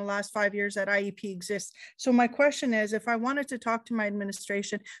found out in the last 5 years that IEP exists. So my question is, if I wanted to talk to my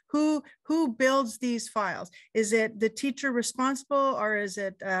administration, who builds these files? Is it the teacher responsible, or is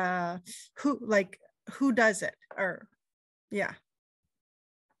it who does it? Or yeah,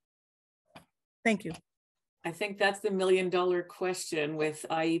 thank you. I think that's the $1 million question with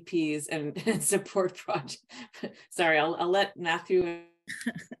IEPs and support projects. Sorry, I'll let Matthew.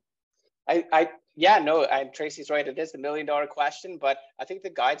 Tracy's right. It is the $1 million question, but I think the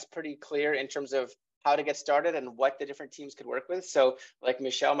guide's pretty clear in terms of how to get started and what the different teams could work with. So like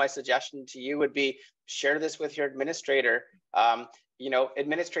Michelle, my suggestion to you would be share this with your administrator.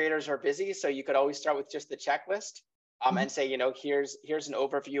 Administrators are busy, so you could always start with just the checklist and say, here's an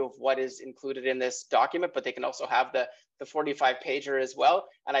overview of what is included in this document, but they can also have the 45-pager as well.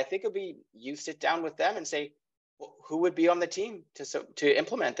 And I think you sit down with them and say, who would be on the team to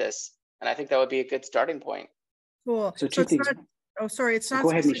implement this? And I think that would be a good starting point. Cool. So two things.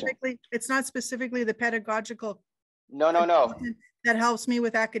 It's not specifically the pedagogical. No. That helps me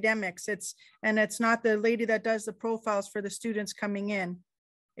with academics. It's not the lady that does the profiles for the students coming in.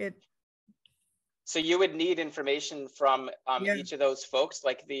 So you would need information from each of those folks,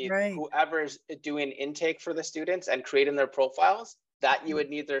 like whoever's doing intake for the students and creating their profiles, that you would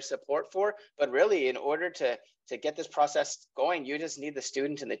need their support for. But really, in order to get this process going, you just need the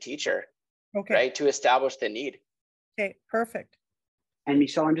student and the teacher, right, to establish the need. Okay, perfect. And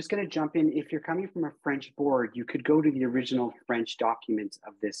Michelle, I'm just going to jump in. If you're coming from a French board, you could go to the original French documents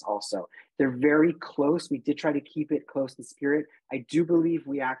of this also. They're very close. We did try to keep it close in spirit. I do believe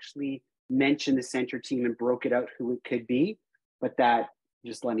we actually mentioned the center team and broke it out who it could be, but that,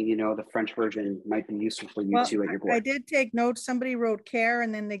 just letting you know, the French version might be useful for you too at your board. I did take notes. Somebody wrote care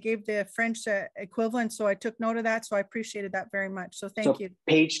and then they gave the French equivalent. So I took note of that. So I appreciated that very much. So thank you.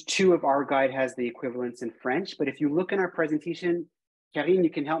 Page 2 of our guide has the equivalents in French, but if you look in our presentation, Karine, you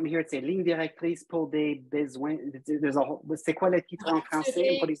can help me here. C'est ligne directrice pour des besoins. C'est quoi le titre en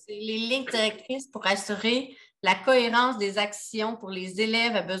français? Les lignes directrices pour assurer la cohérence des actions pour les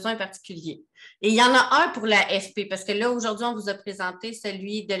élèves à besoins particuliers. Et il y en a un pour la FP, parce que là, aujourd'hui, on vous a présenté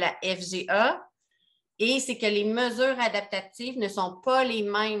celui de la FGA. Et c'est que les mesures adaptatives ne sont pas les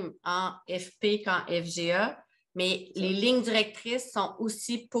mêmes en FP qu'en FGA, mais les lignes directrices sont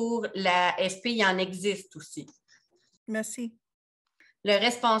aussi pour la FP. Il y en existe aussi. Merci. Le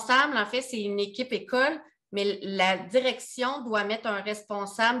responsable, en fait, c'est une équipe école, mais la direction doit mettre un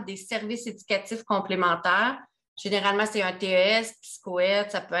responsable des services éducatifs complémentaires. Généralement, c'est un TES,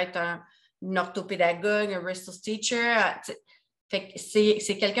 psychoède, ça peut être un orthopédagogue, un resource teacher. Fait que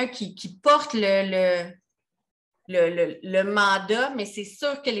c'est quelqu'un qui porte le mandat, mais c'est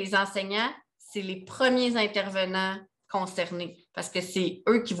sûr que les enseignants, c'est les premiers intervenants concernés parce que c'est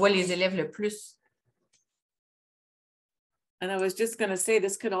eux qui voient les élèves le plus. And I was just going to say,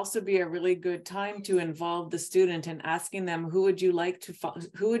 this could also be a really good time to involve the student and asking them, who would you like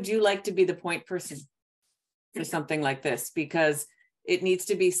to be the point person for something like this? Because it needs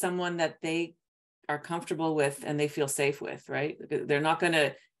to be someone that they are comfortable with and they feel safe with, right? They're not going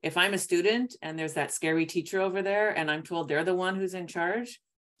to, if I'm a student and there's that scary teacher over there and I'm told they're the one who's in charge,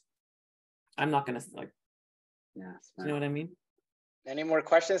 I'm not going to you know what I mean? Any more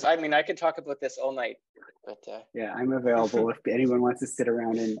questions? I mean, I could talk about this all night, but yeah, I'm available if anyone wants to sit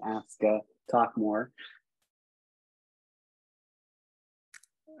around and ask, talk more.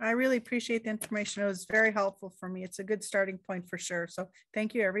 I really appreciate the information. It was very helpful for me. It's a good starting point for sure. So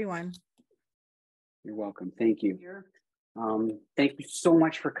thank you, everyone. You're welcome. Thank you. Thank you so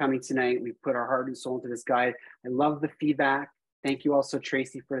much for coming tonight. We put our heart and soul into this guide. I love the feedback. Thank you also,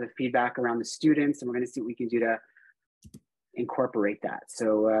 Tracy, for the feedback around the students, and we're going to see what we can do to incorporate that.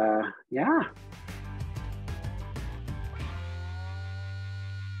 So yeah.